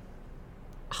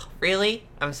 Oh, really?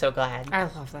 I'm so glad. I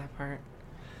love that part.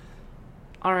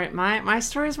 All right, my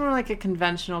story is more like a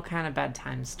conventional kind of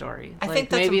bedtime story. I like think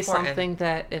that's maybe important. Something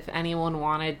that if anyone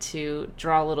wanted to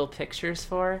draw little pictures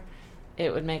for,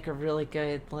 it would make a really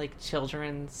good like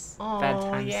children's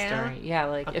bedtime story. Yeah,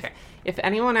 like Okay. if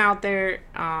anyone out there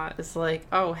is like,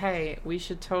 oh hey, we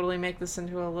should totally make this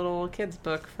into a little kids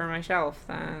book for my shelf,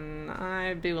 then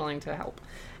I'd be willing to help.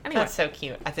 Anyway, That's so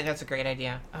cute. I think that's a great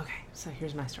idea. okay, so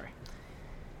here's my story.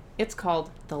 It's called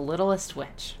The Littlest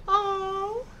Witch.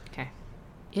 Oh. Okay.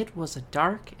 It was a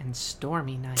dark and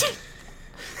stormy night.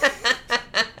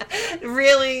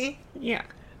 Really? Yeah,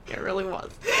 it really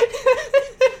was.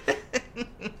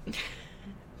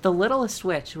 The littlest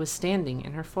witch was standing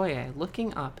in her foyer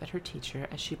looking up at her teacher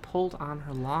as she pulled on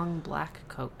her long black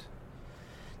coat.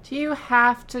 Do you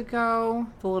have to go?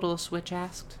 The littlest witch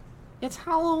asked. It's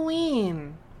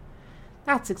Halloween.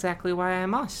 That's exactly why I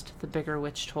must, the bigger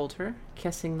witch told her,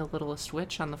 kissing the littlest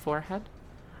witch on the forehead.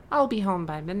 I'll be home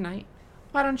by midnight.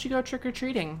 Why don't you go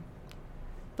trick-or-treating?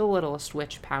 The littlest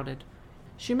witch pouted.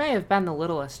 She may have been the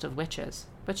littlest of witches,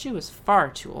 but she was far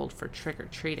too old for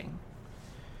trick-or-treating.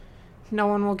 No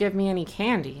one will give me any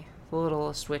candy, the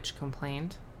littlest witch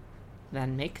complained.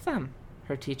 Then make them,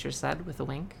 her teacher said with a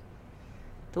wink.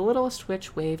 The littlest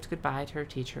witch waved goodbye to her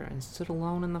teacher and stood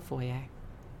alone in the foyer.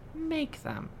 Make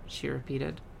them, she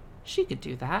repeated. She could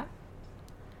do that.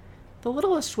 The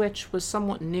littlest witch was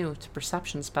somewhat new to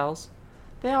perception spells.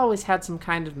 They always had some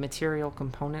kind of material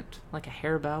component, like a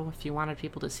hair bow if you wanted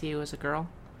people to see you as a girl.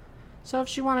 So if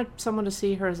she wanted someone to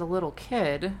see her as a little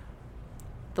kid,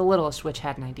 the littlest witch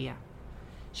had an idea.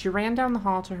 She ran down the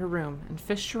hall to her room and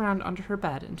fished around under her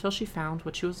bed until she found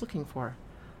what she was looking for,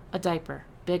 a diaper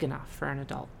big enough for an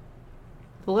adult.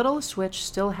 The littlest witch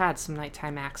still had some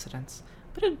nighttime accidents,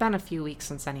 but it had been a few weeks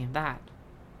since any of that.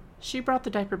 She brought the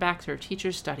diaper back to her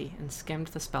teacher's study and skimmed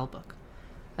the spell book.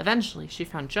 Eventually, she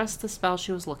found just the spell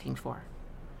she was looking for.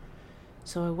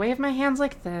 So I waved my hands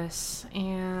like this,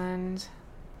 and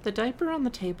the diaper on the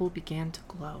table began to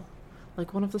glow,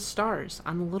 like one of the stars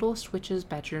on the littlest witch's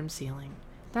bedroom ceiling.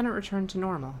 Then it returned to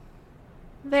normal.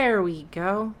 There we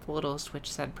go, the littlest witch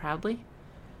said proudly.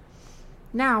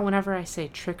 Now, whenever I say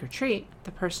trick or treat,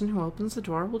 the person who opens the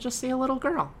door will just see a little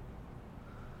girl.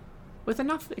 With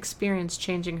enough experience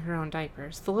changing her own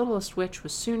diapers, the littlest witch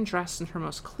was soon dressed in her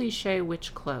most cliché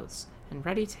witch clothes and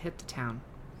ready to hit the town.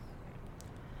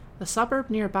 The suburb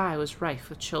nearby was rife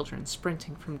with children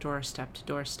sprinting from doorstep to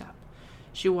doorstep.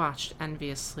 She watched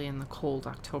enviously in the cold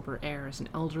October air as an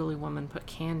elderly woman put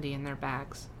candy in their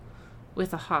bags.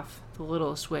 With a huff, the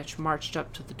littlest witch marched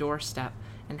up to the doorstep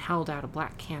and held out a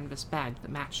black canvas bag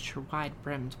that matched her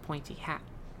wide-brimmed, pointy hat.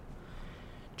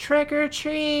 Trick or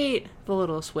treat! The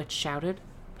littlest witch shouted,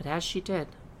 but as she did,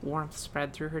 warmth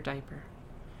spread through her diaper.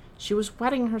 She was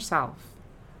wetting herself.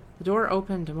 The door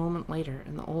opened a moment later,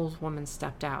 and the old woman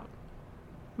stepped out.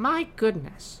 My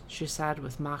goodness, she said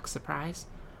with mock surprise.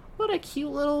 What a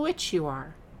cute little witch you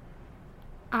are.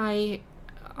 The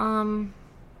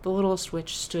littlest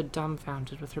witch stood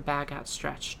dumbfounded with her bag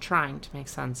outstretched, trying to make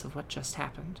sense of what just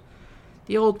happened.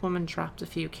 The old woman dropped a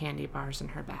few candy bars in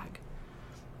her bag.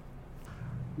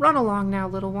 Run along now,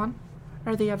 little one,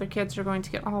 or the other kids are going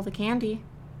to get all the candy.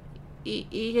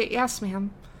 Yes,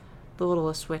 ma'am, the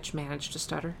littlest witch managed to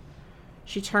stutter.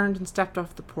 She turned and stepped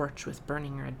off the porch with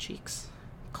burning red cheeks.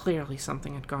 Clearly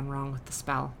something had gone wrong with the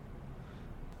spell.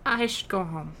 I should go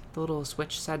home, the littlest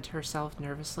witch said to herself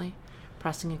nervously,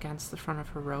 pressing against the front of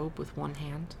her robe with one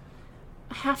hand.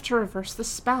 I have to reverse the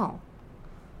spell.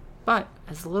 But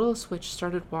as the littlest witch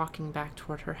started walking back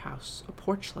toward her house, a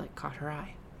porch light caught her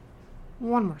eye.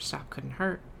 One more stop couldn't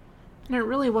hurt, and it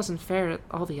really wasn't fair that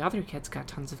all the other kids got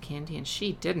tons of candy and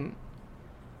she didn't.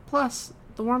 Plus,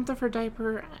 the warmth of her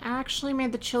diaper actually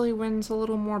made the chilly winds a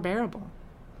little more bearable.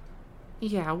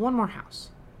 Yeah, one more house.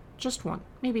 Just one,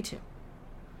 maybe two.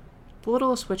 The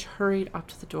littlest witch hurried up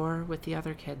to the door with the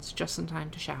other kids just in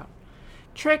time to shout,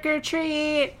 Trick or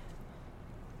treat!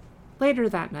 Later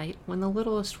that night, when the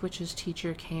littlest witch's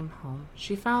teacher came home,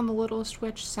 she found the littlest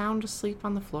witch sound asleep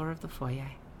on the floor of the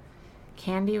foyer.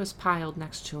 Candy was piled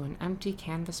next to an empty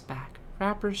canvas bag,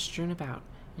 wrappers strewn about,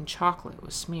 and chocolate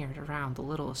was smeared around the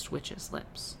littlest witch's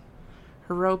lips.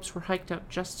 Her robes were hiked up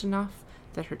just enough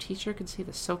that her teacher could see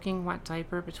the soaking wet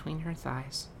diaper between her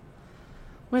thighs.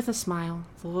 With a smile,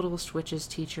 the littlest witch's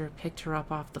teacher picked her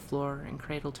up off the floor and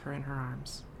cradled her in her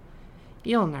arms.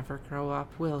 "You'll never grow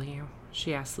up, will you?"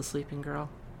 she asked the sleeping girl.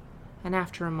 And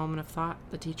after a moment of thought,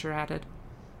 the teacher added,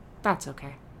 "That's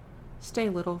okay. Stay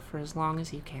little for as long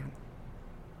as you can."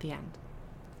 The end.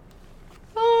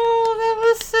 Oh, that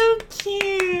was so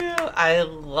cute. I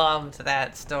loved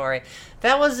that story.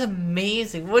 That was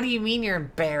amazing. What do you mean you're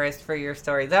embarrassed for your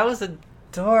story? That was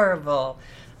adorable.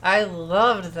 I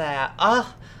loved that.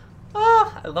 Oh,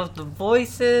 I loved the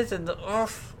voices and the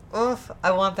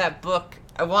I want that book.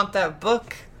 I want that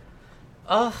book.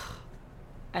 Oh,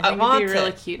 I think it'd be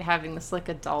really cute having this like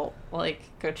adult go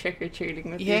trick or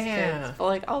treating with these kids. But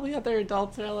like all the other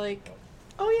adults are like,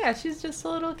 "Oh yeah, she's just a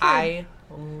little kid." I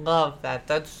love that.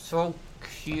 That's so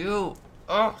cute.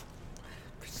 Oh,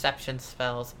 perception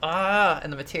spells.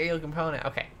 And the material component.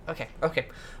 Okay.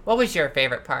 What was your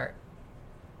favorite part?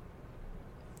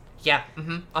 Yeah,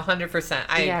 100%.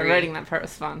 I agree. Yeah, writing that part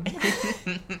was fun.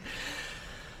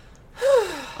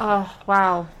 Oh,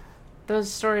 wow.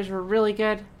 Those stories were really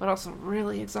good, but also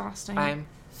really exhausting. I'm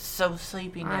so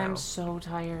sleepy now. I'm so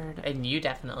tired. And you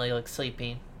definitely look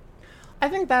sleepy. I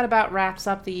think that about wraps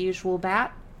up the usual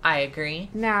bat. I agree.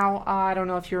 Now, I don't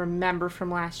know if you remember from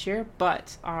last year,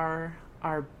 but our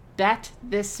bet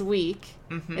this week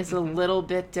is a little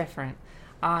bit different.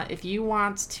 If you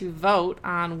want to vote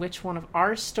on which one of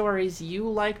our stories you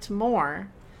liked more,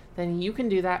 then you can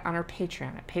do that on our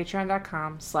Patreon at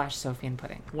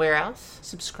patreon.com/SophieandPudding. Where else?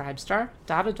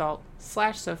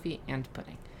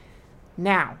 Subscribestar.adult/SophieandPudding.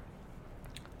 Now,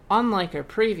 unlike our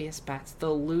previous bets, the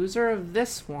loser of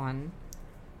this one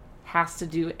has to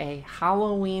do a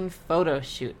Halloween photo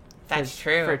shoot. That's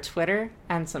true. For Twitter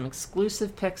and some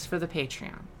exclusive pics for the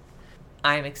Patreon.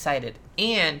 I'm excited.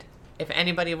 And if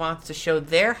anybody wants to show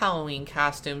their Halloween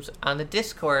costumes on the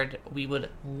Discord, we would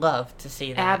love to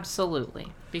see that.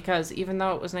 Absolutely. Because even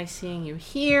though it was nice seeing you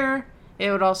here,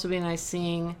 it would also be nice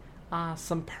seeing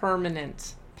some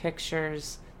permanent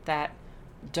pictures that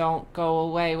don't go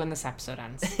away when this episode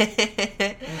ends.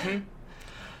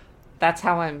 That's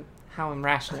how I'm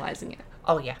rationalizing it.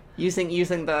 Oh yeah. Using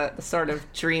the sort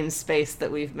of dream space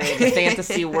that we've made, the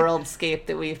fantasy worldscape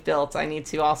that we've built, I need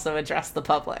to also address the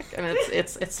public. I mean,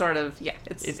 it's sort of you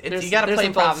gotta play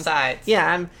both sides.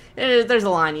 Yeah, there's a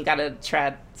line you gotta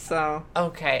tread. So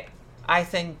okay, I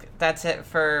think that's it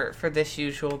for this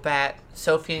usual bat.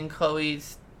 Sophie and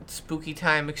Chloe's spooky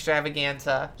time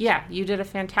extravaganza. Yeah, you did a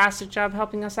fantastic job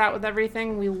helping us out with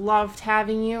everything. We loved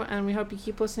having you, and we hope you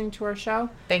keep listening to our show.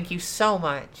 Thank you so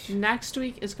much. Next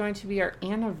week is going to be our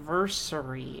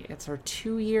anniversary. It's our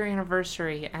 2-year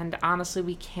anniversary, and honestly,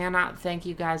 we cannot thank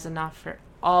you guys enough for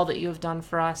all that you have done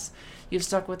for us. You've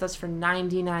stuck with us for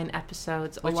 99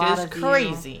 episodes. Which is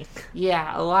crazy.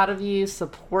 Yeah, a lot of you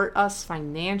support us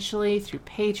financially through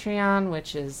Patreon,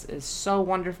 which is so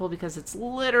wonderful because it's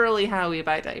literally how we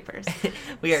buy diapers.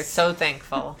 We are so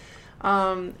thankful.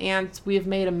 And we have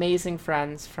made amazing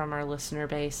friends from our listener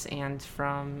base and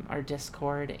from our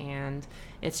Discord, and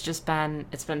it's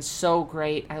been so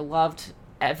great. I loved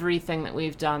everything that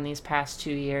we've done these past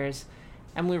 2 years.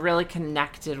 And we really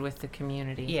connected with the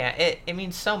community. Yeah, it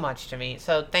means so much to me.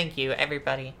 So thank you,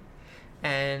 everybody.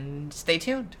 And stay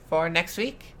tuned for next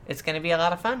week. It's going to be a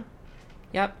lot of fun.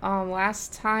 Yep.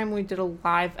 Last time we did a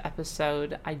live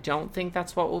episode. I don't think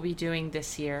that's what we'll be doing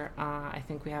this year. I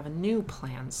think we have a new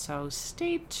plan. So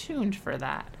stay tuned for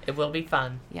that. It will be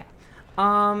fun. Yeah.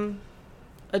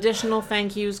 Additional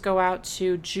thank yous go out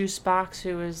to Juicebox,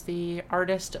 who is the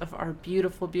artist of our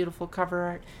beautiful, beautiful cover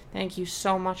art. Thank you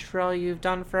so much for all you've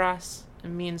done for us. It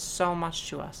means so much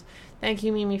to us. Thank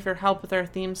you, Mimi, for help with our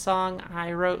theme song.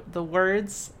 I wrote the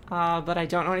words, but I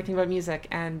don't know anything about music,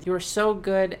 and you were so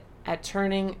good at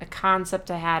turning a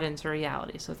concept I had into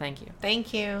reality, so thank you.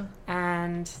 Thank you.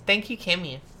 And thank you,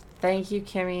 Kimmy. Thank you,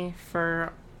 Kimmy,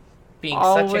 for being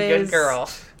such a good girl.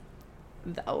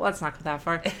 Let's not go that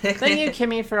far. Thank you,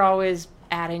 Kimmy, for always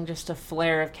adding just a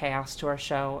flair of chaos to our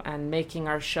show and making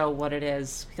our show what it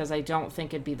is, because I don't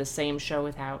think it'd be the same show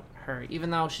without her. Even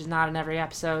though she's not in every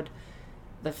episode,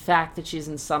 the fact that she's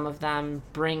in some of them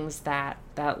brings that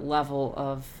level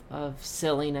of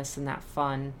silliness and that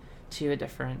fun to a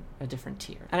different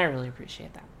tier. And I really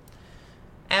appreciate that.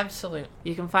 Absolutely.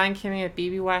 You can find Kimmy at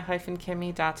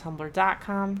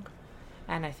bby-kimmy.tumblr.com.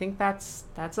 And I think that's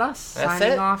us That's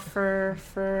signing it. off for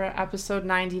episode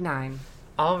 99.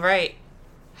 All right.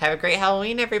 Have a great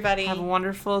Halloween, everybody. Have a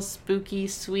wonderful, spooky,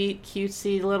 sweet,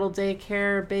 cutesy little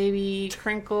daycare baby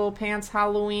crinkle pants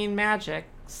Halloween magic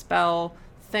spell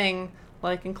thing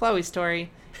like in Chloe's story.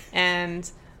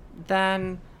 And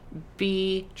then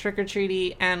be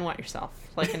trick-or-treaty and wet yourself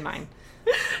like in mine.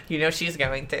 You know she's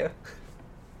going to.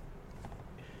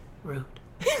 Rude.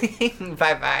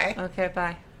 Bye-bye. Okay,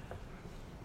 bye.